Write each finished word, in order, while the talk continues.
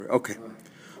Okay.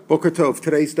 Boker Tov.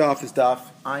 Today's daf is daf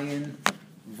Ayin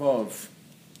Vov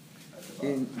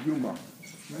in Yuma.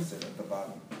 I said at the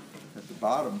bottom. At the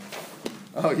bottom.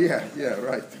 Oh yeah,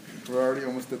 right. We're already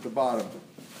almost at the bottom.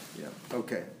 Yeah.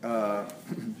 Okay.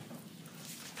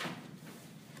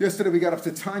 Yesterday we got up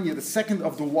to Tanya, the second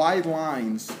of the wide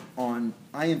lines on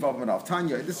Ayin Vav Madav.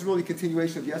 Tanya, this is really a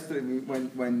continuation of yesterday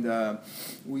when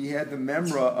we had the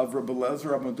memra of Rabbi Eliezer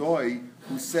Amadoi,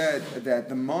 who said that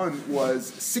the mun was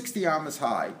 60 amas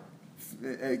high.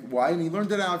 Why? And he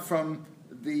learned it out from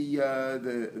the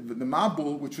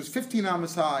Mabul, which was 15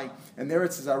 amas high, and there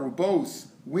it says arubos,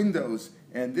 windows,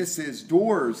 and this is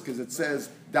doors, because it says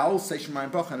Dal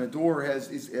Seishmayim Bach, and a door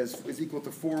is equal to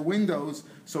 4 windows,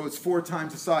 so it's 4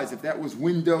 times the size. If that was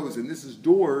windows and this is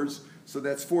doors, so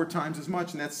that's 4 times as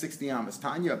much, and that's 60 amas.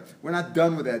 Tanya, we're not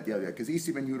done with that yet, because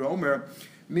Isi ben Yehuda Omer,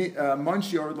 Man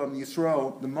Shior Lam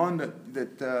Yisrael, the man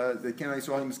that came out of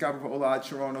Yisrael, Miskaber Olad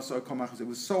Sharon Oso Komachas, it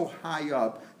was so high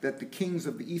up that the kings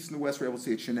of the east and the west were able to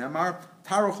see it. Shenemar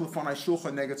Taroch Lefanai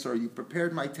Shulchan Negetzor, you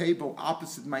prepared my table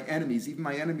opposite my enemies, even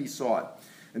my enemies saw it.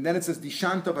 And then it says,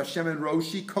 Dishanta Hashem and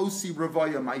Roshi, Kosi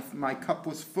Ravaya, my cup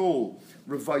was full.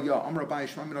 Ravaya, Amr Abai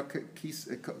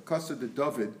Shmamina Kasa de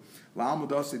David,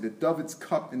 La'amudasi, that David's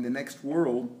cup in the next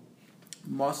world,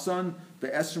 Masan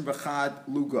Be'esrim Bechad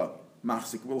Luga.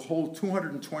 Machzik will hold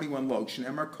 221 logs.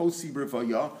 Shenemar Kosi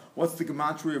Rivaya. What's the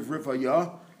gematria of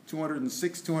Rivaya?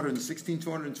 206, 216,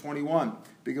 221.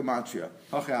 The gematria.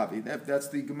 Hachavi. That's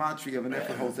the gematria of an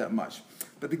effort holds that much.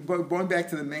 But going back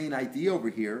to the main idea over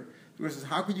here, because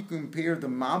how could you compare the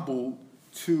Mabul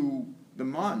to the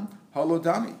Man?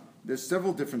 Halodami. There's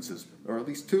several differences, or at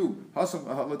least 2.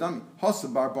 Halodami.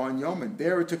 Hasa Bar Bar Yomen.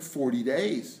 There it took 40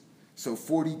 days. So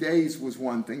 40 days was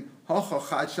one thing.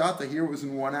 Shata here was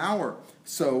in 1 hour.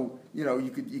 So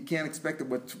you can't expect that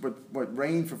what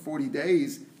rained for 40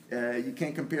 days. You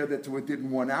can't compare that to what did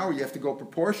in 1 hour. You have to go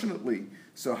proportionately.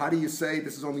 So how do you say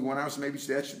this is only 1 hour? So maybe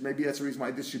that's the reason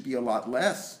why this should be a lot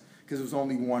less, because it was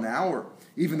only 1 hour.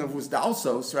 Even though it was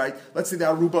Dalsos, right? Let's say the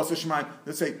Arubos Shemaim.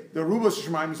 Let's say the Arubos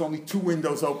Shemaim is only 2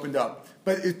 windows opened up,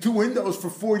 but 2 windows for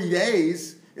 40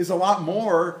 days is a lot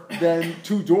more than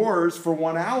 2 doors for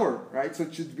 1 hour, right? So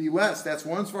it should be less. That's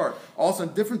one part. Also,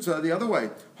 different the other way.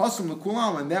 Hasam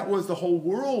l'kulam, and that was the whole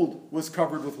world was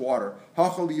covered with water.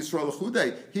 Hachal Yisrael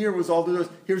l'chudei. Here was all the doors.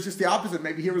 Here was just the opposite.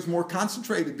 Maybe here was more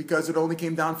concentrated because it only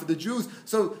came down for the Jews.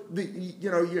 So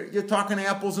you're talking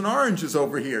apples and oranges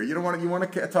over here. You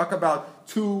want to talk about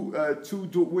two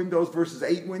windows versus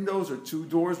 8 windows, or 2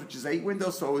 doors, which is 8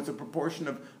 windows. So it's a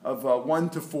proportion of 1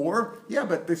 to 4. Yeah,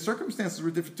 but the circumstances were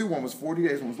different too. One was 40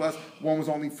 days, one was less. One was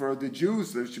only for the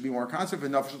Jews. There should be more concept.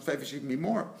 Enough should be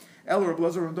more. He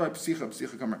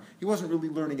wasn't really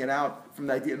learning it out from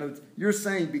the idea. You're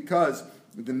saying because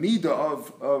the midah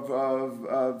of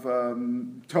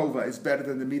Tova is better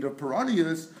than the midah of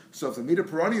Peronius, so if the midah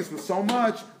of Peronius was so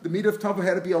much, the midah of Tova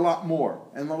had to be a lot more.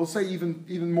 And we'll say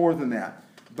even more than that.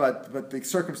 But the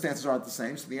circumstances aren't the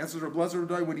same. So the answer to Rabbi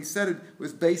Eliezer when he said it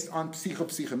was based on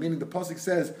psicha, meaning the pasuk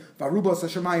says Varubos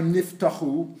Hashemayim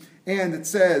niftachu, and it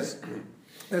says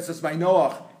by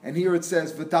Noach, and here it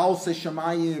says V'dal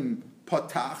Shemayim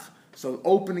patach. So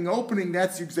opening,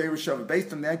 that's your Gzeira Shava.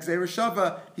 Based on that Gzeira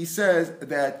Shava, he says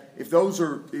that if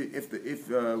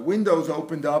windows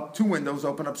opened up, 2 windows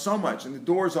open up so much, and the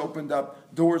doors opened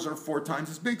up, doors are 4 times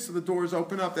as big, so the doors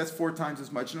open up, that's 4 times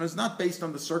as much. And it's not based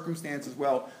on the circumstances,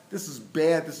 well, this is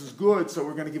bad, this is good, so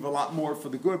we're going to give a lot more for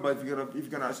the good, but if you're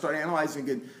going to start analyzing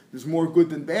it, there's more good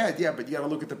than bad, yeah, but you got to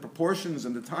look at the proportions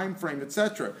and the time frame,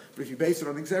 etc. But if you base it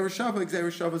on the Gzeira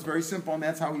Shava is very simple, and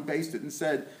that's how he based it and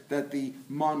said that the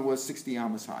man was 60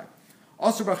 amas high.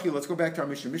 Also, Bachil, let's go back to our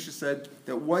Mishnah. Mishnah said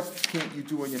that what can't you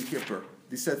do on Yom Kippur?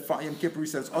 They said Yom Kippur. He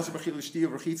says also Bachil Shtia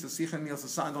Rechitza Sicha Nil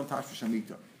Sasan Don Tashva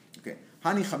Shamita. Okay,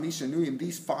 Hani Chamisha Nuyim.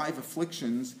 These 5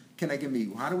 afflictions can I get me?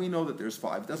 How do we know that there's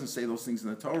 5? It doesn't say those things in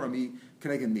the Torah. Me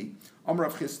can I get me? Amar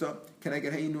Rav Chisda can I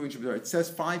get Hey Inui Shabbat? It says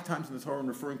 5 times in the Torah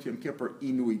referring to Yom Kippur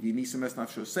Inui V'Nisam Es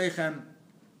Nafsho Seichem.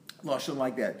 Lashon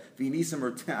like that. V'Nisam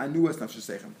or Anu Es Nafsho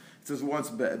Seichem. It says once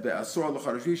be'asor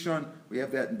l'charashishon. We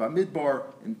have that in Bamidbar.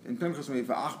 In Pinchas we have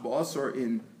v'ach ba'asor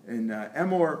in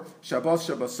Emor. Shabbos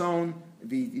Shabboson.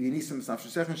 V'nisam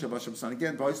snafshesechem. Shabbos Shabboson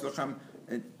again. V'ois lochem.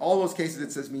 In all those cases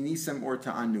it says v'nisam or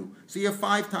ta'anu. So you have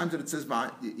 5 times that it says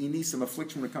v'nisam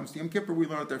affliction when it comes to Yom Kippur. We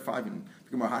learn it there 5 in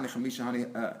the Gemara. Hani chamisha hani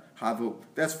havu.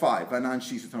 That's 5. V'anan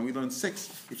shisa. We learn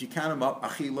 6 if you count them up.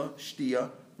 Achila, shtia,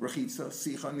 rechitza,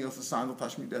 sicha, nil sasandal,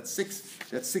 tashmi. That's 6.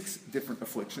 That's 6 different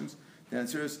afflictions. The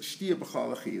answer is shtia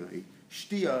b'chal achili.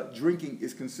 Shtia, drinking,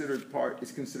 is considered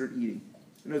eating.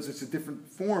 You know, it's a different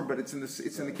form, but it's in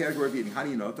the category of eating. How do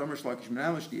you know? How do you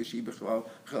know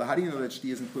that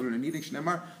shti is included in eating?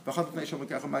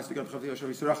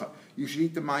 You should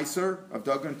eat the meiser of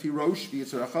dagan tirosh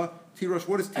v'yitzracha. Tirosh,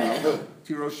 what is tirosh?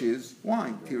 Tirosh is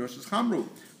wine. Tirosh is chamru.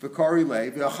 V'kari le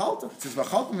v'achalta. It says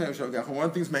v'achalta. One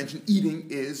of the things mentioned, eating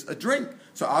is a drink.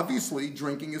 So obviously,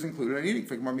 drinking is included in eating.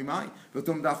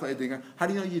 How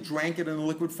do you know you drank it in a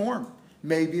liquid form?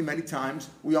 Maybe many times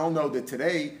we all know that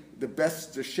today the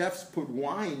best chefs put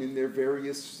wine in their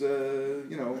various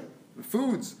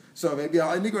foods. So maybe a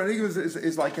nigur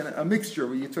is like a mixture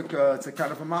where you took it's a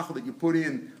kind of a machal that you put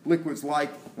in liquids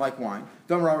like wine.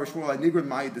 A nigur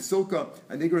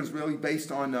is really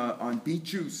based on beet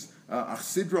juice.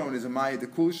 Achsidron is a maya, the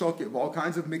kulishok, of all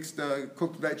kinds of mixed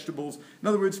cooked vegetables. In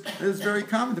other words, it's very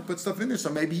common to put stuff in there. So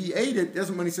maybe he ate it.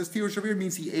 Doesn't when he says tirush shavir, it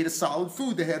means he ate a solid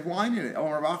food that had wine in it.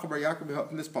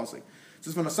 In this pasuk. It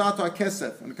says when it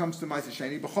comes to Ma'aseh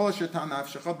Sheni,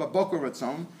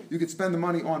 you could spend the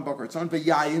money on Bokar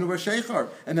Ratzon,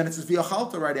 and then it says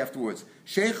v'achalta right afterwards.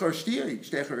 Sheichar shtia.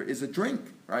 Sheichar is a drink,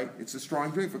 right? It's a strong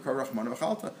drink for karachman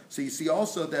v'achalta. So you see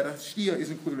also that a shtia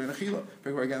is included in achila.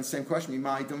 Again, same question.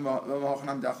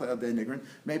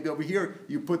 Maybe over here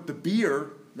you put the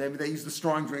beer. Maybe they use the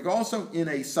strong drink also in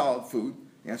a solid food.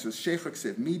 The answer is Sheikh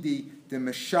Ksiv. Midi de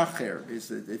Meshacher is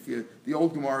the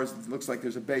old Gemaras, it looks like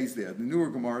there's a base there. The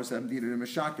newer Gemaras have Midi de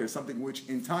Meshacher, something which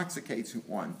intoxicates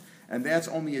one, and that's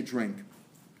only a drink.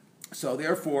 So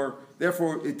therefore,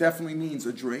 it definitely means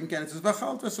a drink, and it says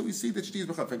v'chalta. So we see that shti is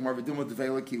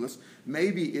v'chalta.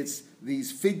 Maybe it's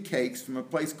these fig cakes from a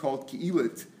place called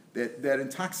Keilit that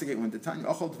intoxicate one. The Tanya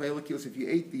achal dveila kilos. If you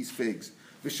ate these figs.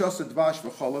 V'shasa dvash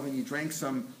v'cholav, and you drank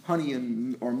some honey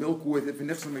or milk with it.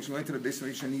 V'nichsel makes you into the base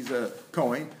and he's a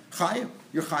kohen. Chayiv,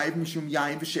 you're chayiv mishum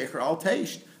yayin v'shecher al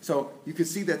teish. So you can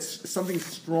see that something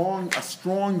strong, a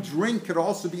strong drink could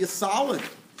also be a solid.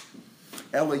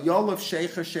 Ela yolav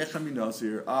shecher shecher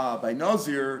minazir. By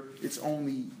nazir,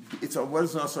 what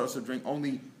does nazir also drink?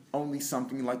 Only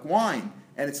something like wine.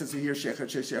 And it says here shecher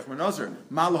shecher minazir.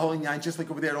 Malaholin yayin, just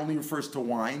like over there, it only refers to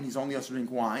wine. He's only also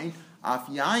drink wine. Af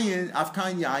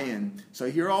kan yayin. So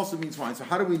here also means wine. So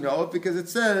how do we know it? Because it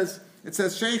says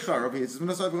sheichar over here. It says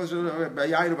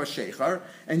sheichar,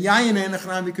 and yayin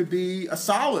and could be a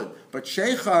solid, but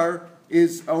sheichar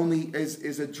is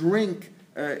a drink.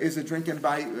 Is a drink, and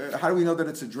by how do we know that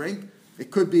it's a drink? It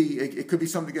could be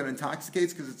something that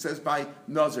intoxicates because it says by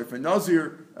nazir. For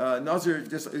nazir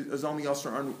just is only also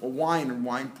on wine and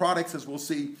wine products, as we'll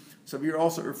see. So here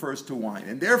also refers to wine,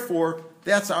 and therefore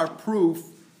that's our proof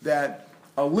that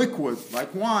a liquid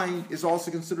like wine is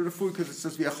also considered a food because it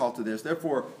says v'achalta there.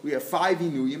 Therefore, we have 5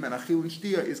 inuyim, and achil and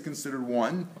shtia is considered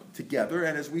one together.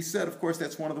 And as we said, of course,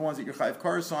 that's one of the ones that you're chayiv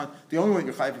kares on. The only one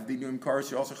you're chayiv of the inuyim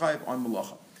kares, you're also chayiv on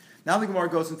malacha. Now the Gemara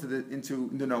goes into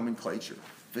the nomenclature.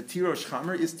 The tirosh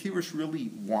chamer, is tirosh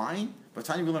really wine? But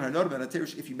Tanya will learn how to know about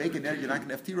tirosh. If you make it, you're not going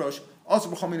to have tirosh.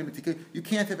 Also, you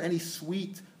can't have any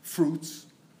sweet fruits,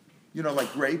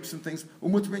 like grapes and things.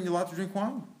 You're allowed to drink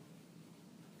wine.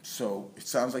 So it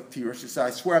sounds like tirosh. I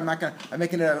swear I'm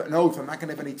making an oath. I'm not going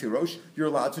to have any tirosh. You're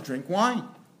allowed to drink wine.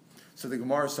 So the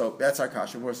Gemara. So that's our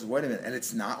kasha. Gemara says, wait a minute, and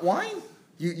it's not wine.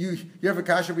 You have a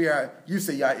kasha where you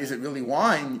say, yeah, is it really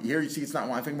wine? Here you see it's not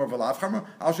wine. Think more of a lav charma.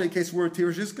 I'll show you a case where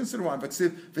tirosh is considered wine. But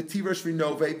the tirosh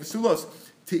vinove v'sulos.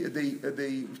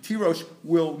 The tirosh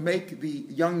will make the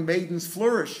young maidens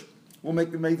flourish. Will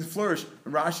make the maidens flourish.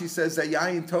 And Rashi says that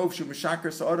yayin tov shu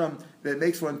meshakar sa'adam, that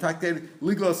makes one takted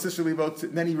liglo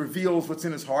sishalivot. Then he reveals what's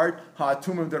in his heart.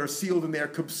 Ha'atumim that are sealed in there,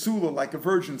 kabsula, like a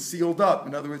virgin sealed up.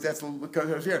 In other words, that's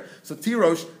the here. So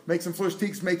tirosh makes them flourish.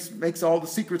 Tiks makes all the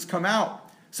secrets come out.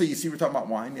 So you see, we're talking about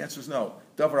wine. The answer is no.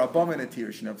 Davar abam and a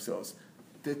tirosh nefsos.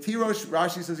 The tirosh,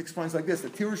 Rashi explains like this: the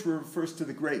tirosh refers to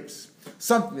the grapes,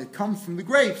 something that comes from the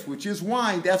grapes, which is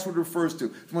wine. That's what it refers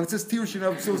to. When it says tirosh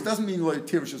nefsos, it doesn't mean like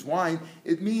tirosh is wine.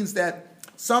 It means that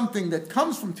something that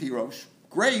comes from tirosh,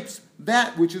 grapes,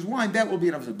 that which is wine, that will be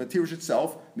enough. But tirosh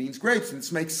itself means grapes, and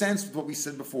this makes sense with what we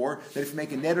said before, that if you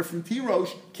make a neder from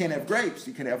tirosh, you can't have grapes,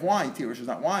 you can have wine. Tirosh is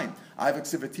not wine. I've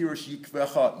accepted tirosh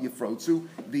yikvecha yifrotzu,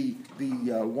 the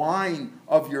wine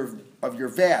of your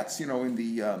vats,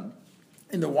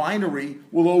 in the winery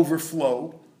will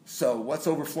overflow. So what's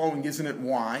overflowing? Isn't it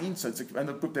wine? So it's end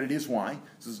up that it is wine.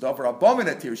 So something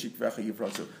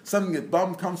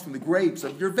that comes from the grapes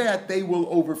of your vat, they will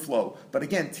overflow. But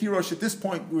again, tirosh at this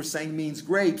point we were saying means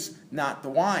grapes, not the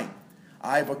wine.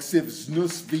 If it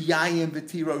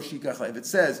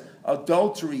says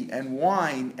adultery and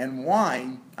wine,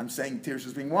 I'm saying tirosh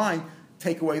is being wine,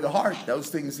 take away the heart. Those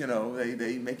things,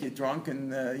 they make you drunk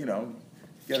and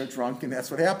get her drunk, and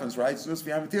that's what happens, right?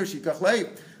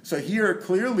 So here,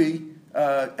 clearly, you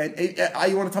want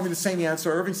to tell me the same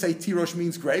answer, Irving? Say tirosh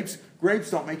means grapes.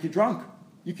 Grapes don't make you drunk.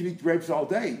 You can eat grapes all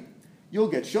day. You'll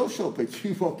get shil, but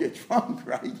you won't get drunk,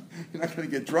 right? You're not going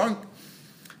to get drunk.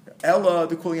 Ella,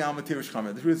 the kuliyama tirosh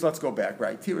chamer. Let's go back,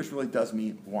 right? Tirosh really does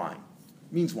mean wine.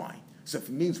 It means wine. So if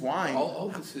it means wine... All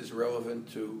this is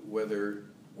relevant to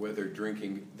whether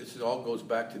drinking... This all goes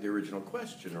back to the original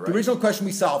question, right? The original question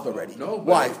we solved already. No,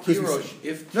 why?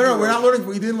 Tirosh, No, we're not learning.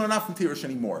 We didn't learn out from Tirosh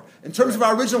anymore. In terms of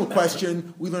our original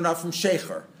question, we learned out from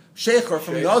Shecher. Shecher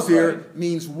from Nazir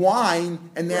means wine,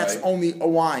 and that's only a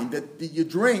wine that you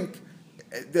drink.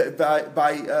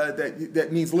 That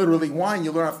means literally wine.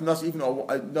 You learn out from Nazir, even though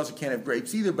Nazir can't have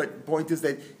grapes either. But the point is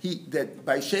that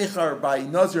by Shecher, by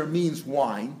Nazir means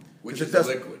wine, which is a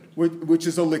liquid. Which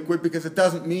is a liquid, because it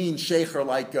doesn't mean shecher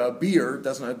like beer.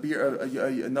 Doesn't a beer?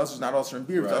 A Nazir is not also in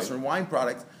beer; it's also in wine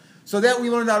products. So that we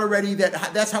learned out already.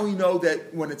 That's how we know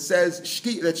that when it says that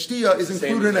shtia is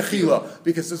included in achila,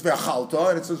 because it says ve'achalta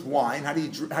and it says wine. How do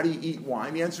you eat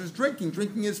wine? The answer is drinking.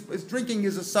 Drinking is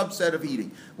a subset of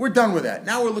eating. We're done with that.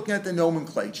 Now we're looking at the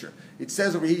nomenclature. It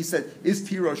says over here. You said, is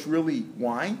tirosh really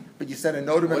wine? But you said a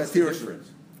notem and a tirosh.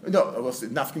 No, well,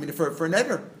 nafkamina for a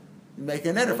neder. Make a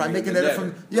neder. If I make a neder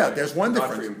from there's one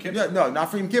difference. Not for Yom Kippur. Not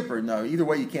for Yom Kippur. No, either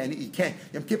way you can't.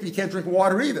 Yom Kippur you can't drink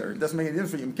water either. It doesn't make any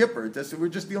difference for Yom Kippur. We're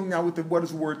just dealing now with what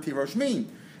does the word tirosh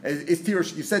mean? Is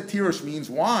tirosh? You said tirosh means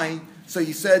wine, so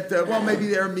you said maybe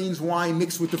there means wine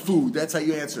mixed with the food. That's how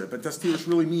you answer it. But does tirosh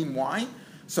really mean wine?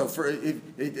 So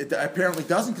it apparently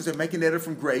doesn't, because they're making neder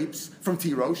from grapes from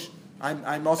tirosh.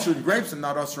 I'm also in grapes. I'm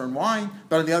not also in wine.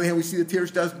 But on the other hand, we see that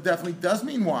tirosh definitely does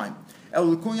mean wine.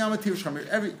 Every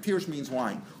tirosh means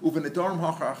wine.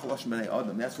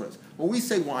 That's what it is. When we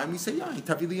say wine, we say yain,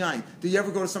 tavili yain. Do you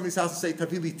ever go to somebody's house and say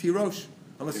tavili tirosh?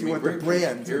 Unless you want the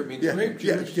brand. Here it means grape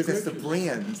juice. Because that's the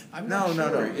brand. No.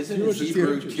 Isn't it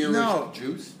Hebrew tirosh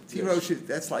juice? Tirosh,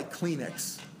 that's like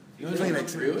Kleenex.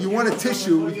 Kleenex. Really? You want a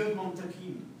tissue.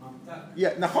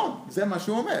 Yeah, nachon. Zeh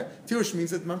mashu omer. Tirosh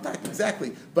means that mamtak,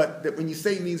 exactly. But that when you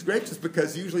say it means grape juice,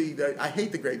 because usually I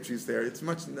hate the grape juice there. It's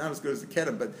not as good as the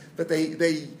kedem, but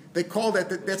they call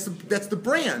that's the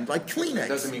brand, like Kleenex. It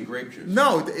doesn't mean grape juice.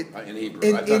 No, in Hebrew.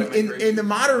 In the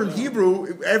modern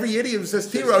Hebrew, every idiom says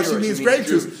tirosh. He means grape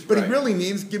juice, but he really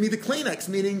means give me the Kleenex,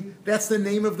 meaning that's the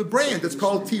name of the brand. It's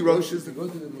called tirosh. You go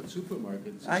to the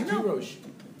supermarkets. I know.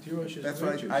 Tirosh is that's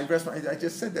grape juice. I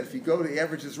just said that. If you go to the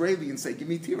average Israeli and say, give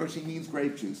me tirosh, he means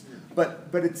grape juice. But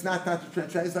it's not the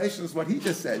translation is what he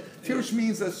just said. Tirosh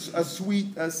means a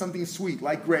sweet, something sweet,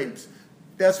 like grapes.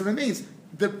 That's what it means.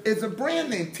 It's a brand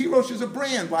name. Tirosh is a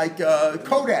brand, like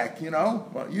Kodak,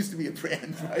 Well, it used to be a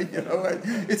brand, right?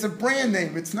 It's a brand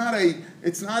name. It's not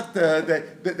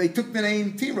that they took the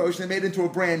name Tirosh and they made it into a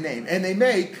brand name. And they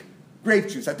make grape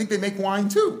juice. I think they make wine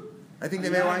too.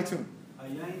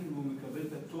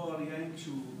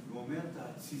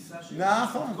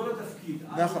 נכון.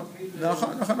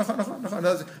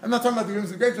 I'm not talking about the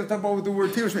rooms of grapes, I'm talking about what the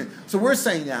word tirosh means. So we're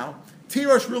saying now,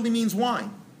 tirosh really means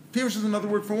wine. Tirosh is another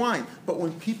word for wine. But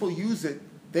when people use it,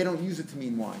 they don't use it to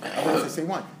mean wine. Otherwise they say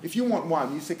wine. If you want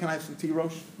wine, you say, can I have some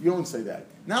tirosh? You don't say that.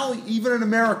 Now, even in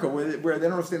America, where they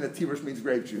don't understand that tirosh means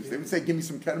grape juice, they would say, give me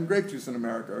some Kedem grape juice in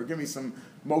America, or give me some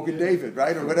Mogen David,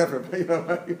 right, or whatever.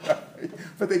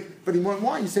 But he want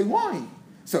wine, you say wine.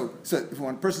 So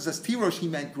when a person says tirosh, he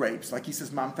meant grapes, like he says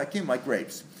mamtakim, like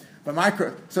grapes. But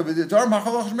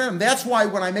that's why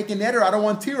when I make a neder, I don't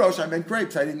want tirosh, I meant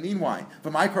grapes, I didn't mean wine.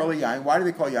 But why do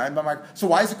they call yain? So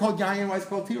why is it called yain and why is it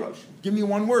called tirosh? Give me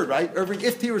one word, right?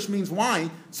 If tirosh means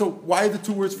wine, so why are the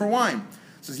two words for wine?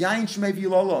 It says yain shmei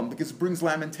v'yilolom, because it brings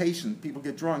lamentation. People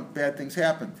get drunk, bad things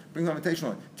happen. Brings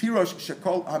lamentation. Tirosh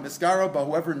shekol hamiskara, but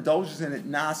whoever indulges in it,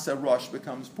 nasa rosh,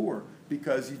 becomes poor.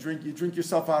 Because you drink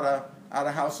yourself out of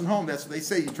house and home. That's what they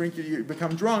say. You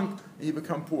become drunk, and you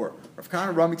become poor. Rav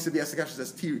Kahana Ramik said the Asakash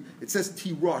says it says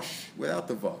tirosh without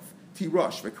the vav.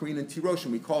 Tirosh, Vakrin and tirosh,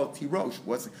 and we call it tirosh.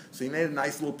 So he made a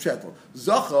nice little pshetl.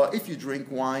 Zacha, if you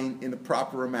drink wine in the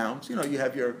proper amount, you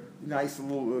have your nice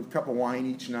little cup of wine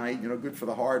each night, good for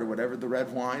the heart or whatever, the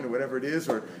red wine or whatever it is,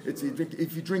 or if you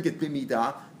drink it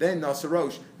bimidah, then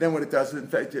nasarosh, then what it does, in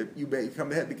fact, you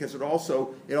become ahead because it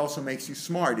also makes you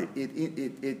smart.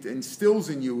 It instills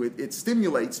in you, it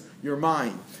stimulates your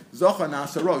mind. Zacha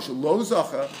nasarosh, lo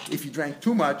zacha, if you drank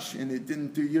too much and you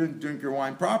didn't drink your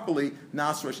wine properly,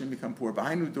 nasarosh, and become poor.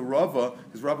 Behind the Rava,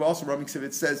 because Rava also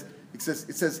it says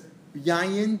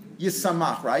Yayin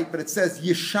Yisamach, right? But it says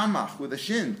Yishamach with a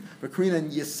shin. Vakrina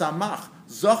and Yisamach.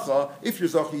 Zacha, if you're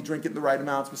Zacha, you drink it in the right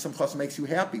amounts, but some chas makes you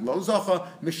happy. Lo Zacha,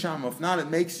 Mishama. If not, it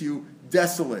makes you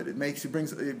desolate. It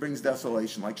brings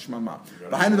desolation, like shmama. You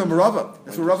Behind the Rava. That's what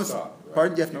when to Rava stop, said. right?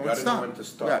 Pardon? You have to know You when to gotta know stop. when to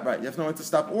stop. Yeah, right. You have to know when to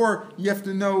stop, or you have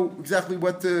to know exactly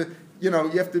what to. You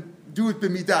have to do it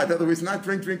b'midah. In other words, not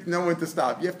drink, know when to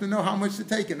stop. You have to know how much to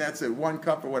take, and that's it. 1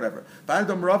 cup or whatever.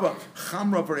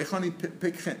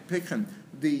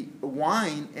 The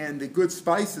wine and the good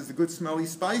spices, the good smelly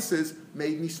spices,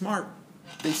 made me smart.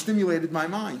 They stimulated my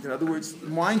mind. In other words,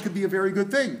 wine could be a very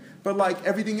good thing, but like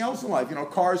everything else in life,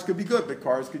 cars could be good, but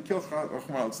cars could kill,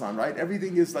 right?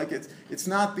 Everything is like it's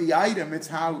not the item; it's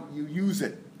how you use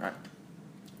it, right?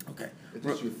 Okay. At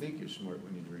least you think you're smart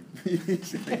when you drink.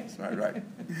 right.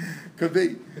 Could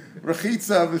be.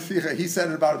 Rechitza v'sicha. He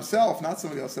said it about himself, not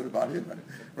somebody else said it about him.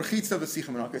 Rechitza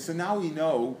v'sicha. Okay, so now we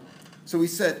know. So we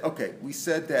said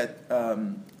that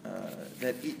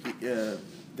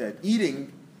that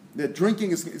eating, that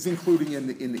drinking is including in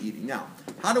the eating. Now,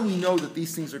 how do we know that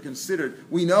these things are considered?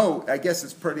 We know, I guess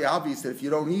it's pretty obvious that if you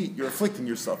don't eat, you're afflicting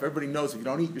yourself. Everybody knows if you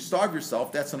don't eat, you starve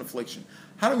yourself. That's an affliction.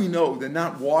 How do we know that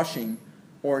not washing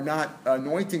or not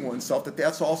anointing oneself,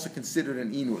 that's also considered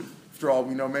an inui? After all,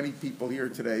 we know many people here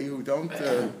today who don't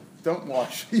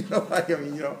wash. In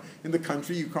the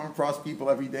country, you come across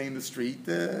people every day in the street. On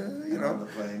the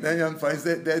planes, they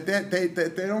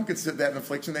don't consider that an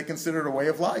affliction. They consider it a way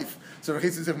of life. So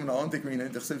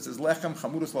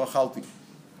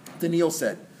Daniel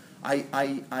said,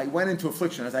 I went into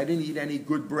affliction as I didn't eat any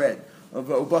good bread. And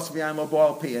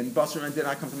basar did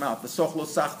not come to mouth.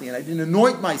 And I didn't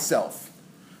anoint myself.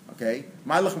 Okay,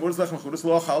 what is lechem chudas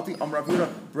lo achalti? Rav Yehuda,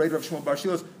 bread Rav Shmuel bar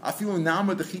Shilas. Afilu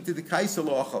nama dechita dekaisa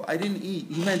lo achal. I didn't eat.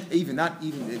 He meant not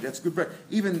even. That's good bread.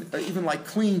 Even like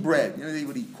clean bread. They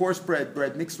would eat coarse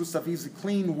bread mixed with stuff. He used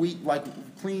clean wheat bread.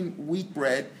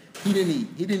 He didn't eat.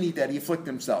 He didn't eat that. He afflicted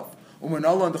himself. How do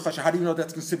you know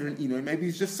that's considered an inu? Maybe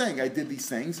he's just saying, I did these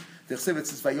things. The Chesed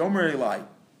says, Vayomer Elai.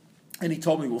 And he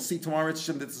told me, we'll see tomorrow, it's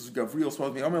Shem, this is Gavriel,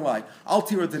 supposed to be Omer I'll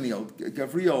tear Daniel.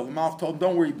 Gavriel, the Malach told him,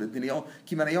 don't worry, Daniel.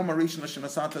 From the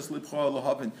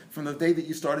day that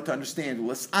you started to understand,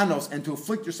 and to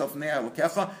afflict yourself in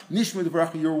the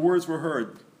your words were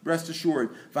heard. Rest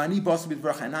assured.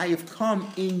 And I have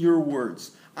come in your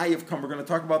words. I have come. We're going to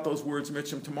talk about those words,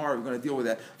 Mitchum, tomorrow. We're going to deal with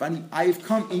that. I have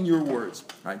come in your words.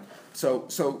 Right? So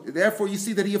therefore, you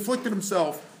see that he afflicted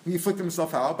himself. He afflicted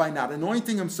himself how? By not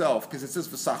anointing himself, because it says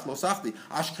v'sach lo sachti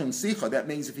ashken sicha. That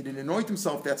means if he didn't anoint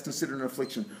himself, that's considered an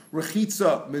affliction.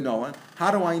 Rechitza minoan.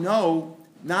 How do I know?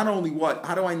 How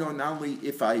do I know not only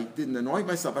if I didn't anoint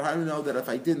myself, but how do I know that if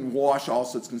I didn't wash,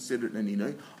 also it's considered an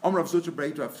inui? Rav Zutra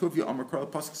Breit Rav Tuvia Karl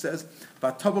Pasuk says,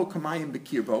 "Vatavo kamayim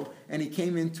bekirbo," and he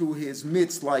came into his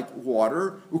midst like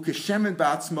water, ukeshemen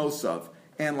batzmosav,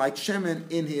 and like shemen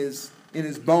in his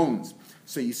bones.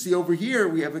 So you see over here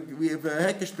we have a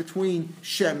hekesh between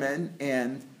shemen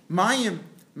and mayim.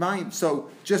 So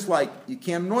just like you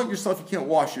can't anoint yourself, you can't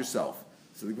wash yourself.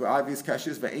 So the obvious kash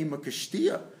is ve'ema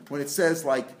kashtia. When it says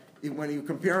when you're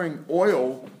comparing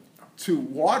oil to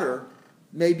water,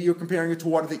 maybe you're comparing it to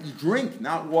water that you drink,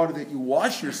 not water that you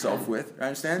wash yourself with. I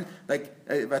understand? Like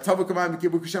so you're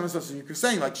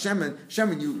saying like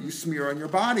shemen you smear on your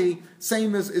body,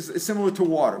 same is similar to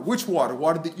water. Which water?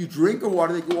 Water that you drink or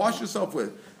water that you wash yourself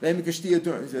with? The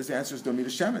answer is don't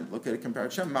shemen. Look at it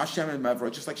compared to shemen. Ma shemen mavra,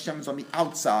 just like shemen's on the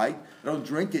outside. You don't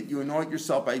drink it, you anoint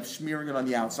yourself by smearing it on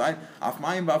the outside. Af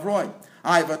mayim bavroi.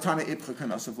 I have a Tana Ibcha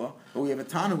Kanasavla, but we have a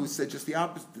Tana who said just the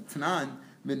opposite. The Tanan,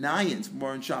 Menayin,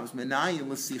 more in Shabbos, Menayin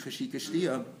l'sicha shika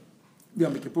shtia,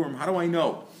 Yom Kippurim. How do I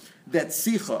know that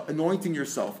sicha, anointing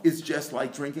yourself, is just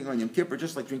like drinking on Yom Kippur,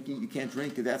 just like drinking, you can't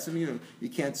drink, that's you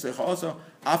can't sicha also.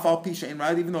 Afal Pisha, and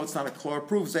right, even though it's not a clear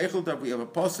proof, Zeichel Dav, we have a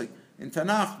Pasuk in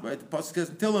Tanakh, right? The Pasuk says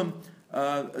in Tillim,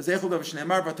 Zeichel Dav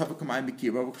Shneimar, V'atavu Kamayim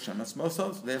B'kirba, V'chashem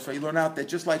Asmosos. That's why you learn out that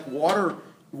just like water,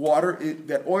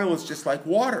 that oil is just like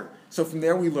water. So from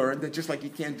there we learn that just like you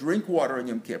can't drink water on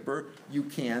Yom Kippur, you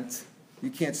can't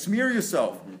smear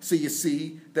yourself. So you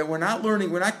see that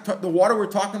the water we're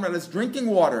talking about is drinking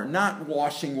water, not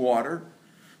washing water.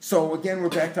 So again, we're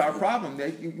back to our problem.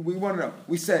 We want to know.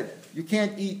 We said you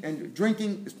can't eat, and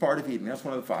drinking is part of eating. That's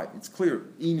one of the 5. It's clear.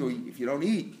 If you don't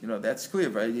eat, that's clear,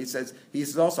 right? He says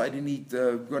also, I didn't eat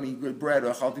good bread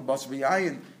or chalti basar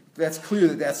v'yayin. That's clear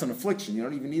that's an affliction. You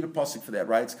don't even need a pasuk for that,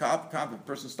 right? It's if a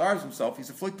person starves himself, he's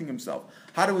afflicting himself.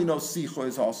 How do we know sicha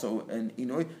is also an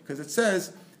inui? Because it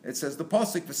says the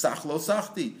pasuk v'sach lo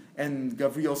sachti, and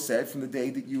Gavriel said from the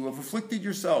day that you have afflicted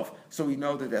yourself. So we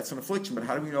know that that's an affliction. But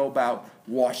how do we know about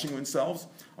washing oneself?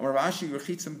 Amar Rashi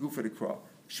rechitzam gufa dekra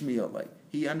shmiyalei.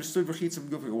 He understood rechitzam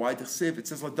gufa. Why the siv? It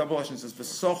says like double lashon. It says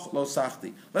v'soch lo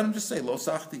sachti. Let him just say lo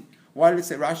sachti. Why did it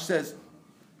say? Rashi says,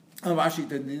 Rashi,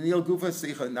 the Neil Gufa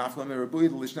Sicha Nafla Merabuy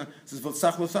the Lishna says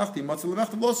V'Sach Lo Sachti Matzah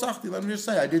Lemechta Lo Sachti. Let me just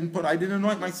say, I didn't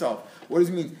anoint myself. What does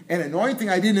it mean? An anointing,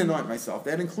 I didn't anoint myself.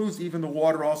 That includes even the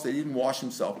water. Also, he didn't wash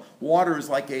himself. Water is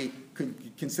like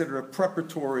considered a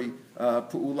preparatory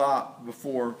pu'ula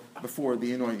before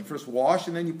the anointing. First wash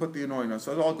and then you put the anointing on.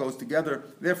 So it all goes together.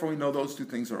 Therefore, we know those two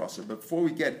things are also. But before we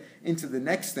get into the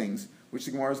next things, which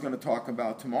the Gemara is going to talk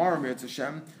about tomorrow, Mirz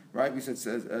Hashem, right? We said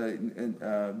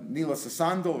Nila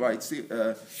Sasandal, right?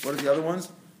 What are the other ones?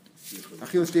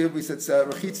 Achil Shtiv, we said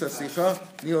Rechitza Sicha,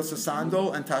 Nila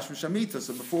Sasandal, and Tashma Shamita.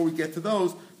 So before we get to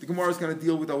those, the Gemara is going to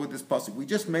deal with this pasuk. We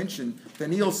just mentioned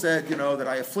Daniel said, that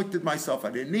I afflicted myself.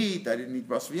 I didn't eat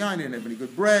bas v'yayin, I didn't have any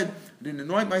good bread, I didn't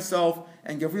anoint myself.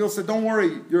 And Gabriel said, don't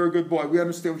worry, you're a good boy. We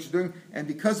understand what you're doing. And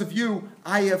because of you,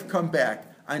 I have come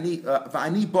back.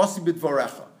 V'ani basi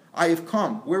b'dvarecha. I have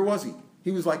come. Where was he?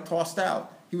 He was like tossed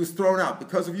out. He was thrown out.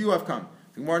 Because of you, I've come.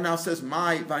 The Gemara now says,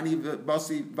 "My vani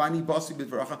basi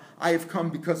b'dvaracha." I have come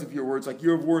because of your words. Like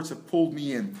your words have pulled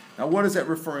me in. Now, what is that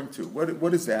referring to?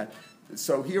 What is that?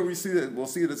 So here we see that we'll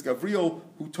see that it's Gabriel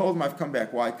who told him, "I've come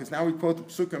back." Why? Because now we quote the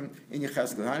psukim in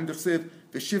Yechezkel.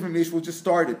 The Shivim Ish, we'll just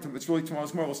start it. It's really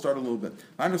tomorrow's more. We'll start a little bit.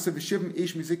 The Shivim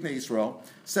Ish Miziknei Yisrael.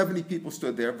 70 people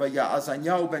stood there.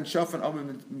 Vaya'azanyahu ben Shafan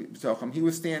Omim B'tacham. He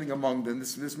was standing among them.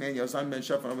 This man Yazan ben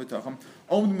Shafan Omim B'tacham.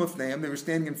 Omim Mufneim. They were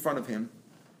standing in front of him.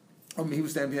 He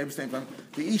was standing in front of him.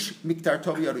 The Ish Miktar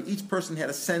Toviyadu. Each person had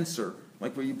a censer,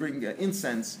 like where you bring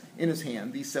incense in his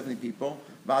hand. These 70 people.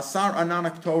 V'asar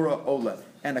Ananak Torah Ola.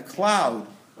 And a cloud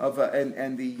of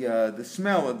the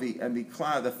smell of the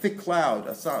cloud, the thick cloud,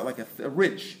 like a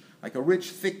rich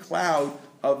thick cloud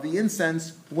of the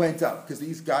incense went up because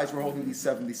these guys were holding these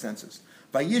 70 censers.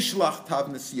 Vayishlach tav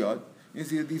nesiyad.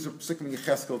 These are psukim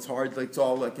Yechezkel. It's hard. It's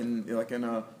all like in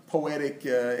a poetic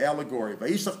allegory.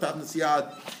 Vayishlach tav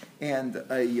nesiyad, and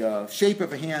a shape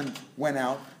of a hand went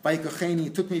out. Vayikocheni,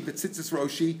 it took me betzitzis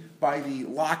roshi, by the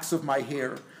locks of my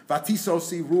hair.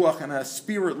 Vatisosi ruach, and a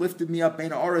spirit lifted me up.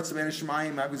 Bein haaretz and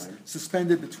shemayim. I was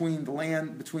suspended between the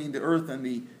land, between the earth and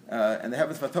the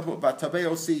heavens.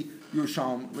 Vataveosi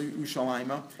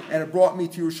Yerushalayim, and it brought me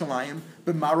to Yerushalayim.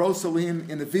 B'maros elim,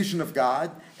 in the vision of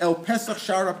God. El Pesach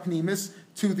Shara Pnimis,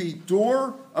 to the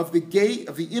door of the gate,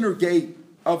 of the inner gate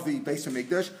of the Beis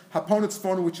Hamikdash. Haponetz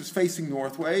Tzfona, which is facing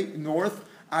north.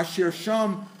 Asher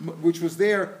Sham, which was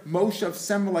there. Moshav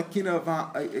Semel Hakina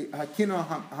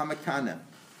Hamakana,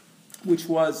 which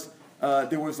was,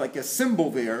 there was like a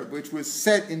symbol there, which was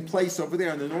set in place over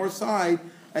there on the north side,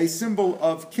 a symbol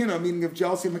of kina, meaning of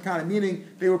jealousy and makana, meaning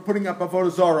they were putting up avodah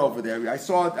zarah over there. I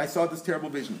saw this terrible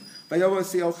vision. Then he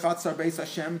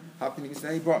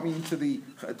brought me into the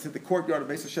courtyard of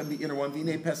Beis Hashem, the inner one.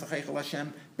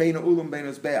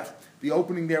 The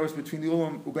opening there was between the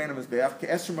ulam ubein hamizbeach.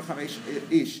 Ke'esr mechamesh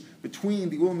ish. Between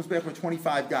the ulam hamizbeach were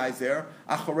 25 guys there.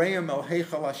 Achareim el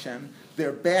heichal Hashem.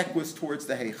 Their back was towards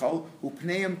the heichal.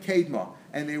 Upneim kedma,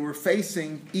 and they were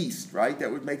facing east. Right, that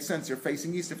would make sense. They're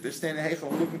facing east if they're standing heichal,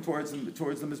 looking towards the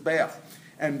mizbeach.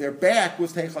 And their back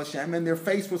was heichal Hashem, and their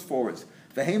face was forwards.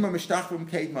 The Hema Mishtachvim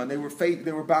Kedma, they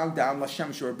were bowing down,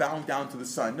 Lashem, they were bowing down to the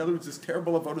sun. In other words, this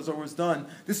terrible avodah zarah was done.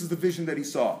 This is the vision that he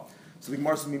saw. So the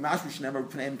Gemara says,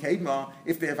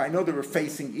 if I know they were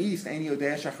facing east, because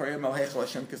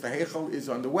the Heichel is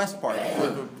on the west part.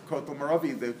 The Kotel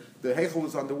Maravi, the Heichel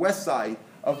is on the west side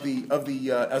of the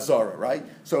Azara, right?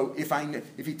 So if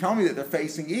you tell me that they're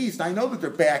facing east, I know that their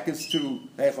back is to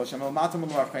Heichel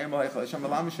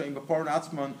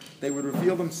Hashem. They would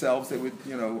reveal themselves. They would,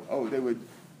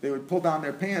 they would pull down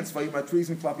their pants, and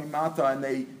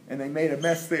they made a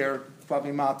mess there. So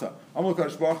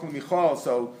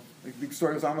the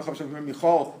story is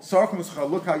Michal,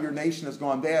 look how your nation has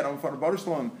gone bad. Enough,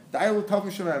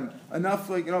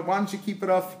 why don't you keep it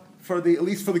up at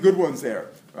least for the good ones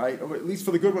there, right? Or at least for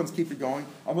the good ones, keep it going.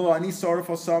 I'm gonna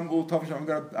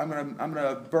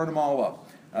burn them all up.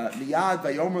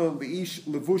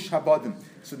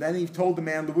 So then he told the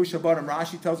man levush habadim.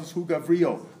 Rashi tells us who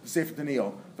Gavriel, the Sefer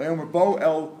Daniel. Bo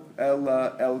el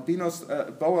binos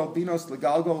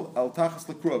legalgal el tachas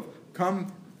lekruv.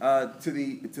 Come to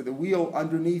the wheel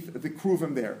underneath the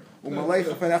kruvim there.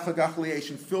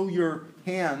 Fill your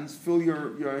hands, fill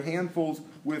your handfuls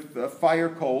with fire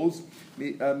coals.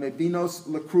 Mebinos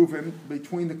lekruvim,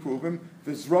 between the kruvim.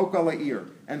 V'zrok ala'ir,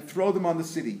 and throw them on the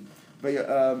city.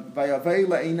 Vayavo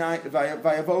la'einai.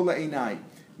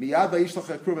 Miyad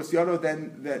vayishlach kruvas yado,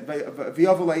 then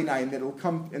v'yavo la'einai, and it'll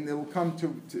come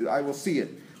to I will see it.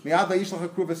 Mi'ad vayishlach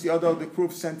hakruv es yado, the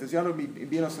kruv sent his yado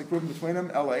binos lekruvim between them.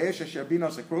 El ha'esh asher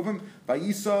binos lekruvim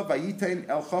vayisa vayitein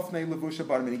el chofnei levusha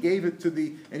barim. And he gave it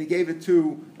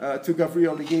to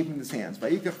Gavriel. He gave him his hands.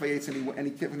 Vayikach vayetz,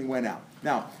 and he went out.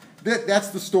 Now that's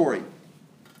the story.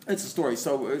 It's a story.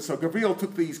 So Gavriel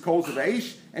took these coals of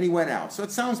Aish and he went out. So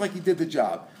it sounds like he did the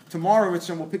job. Tomorrow,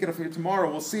 Mitzvah, we'll pick it up here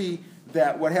tomorrow. We'll see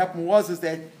that what happened is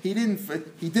that he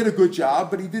did a good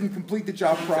job, but he didn't complete the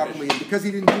job properly. And because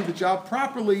he didn't do the job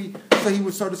properly, so he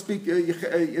was, so to speak,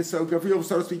 so Gavriel was,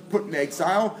 so to speak, put in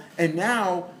exile. And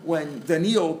now, when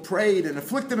Daniel prayed and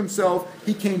afflicted himself,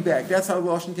 he came back. That's how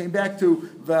Lashon came back to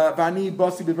Vani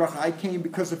Basi B'Bracha. I came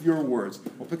because of your words.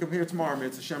 We'll pick up here tomorrow.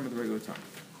 It's Hashem at the regular time.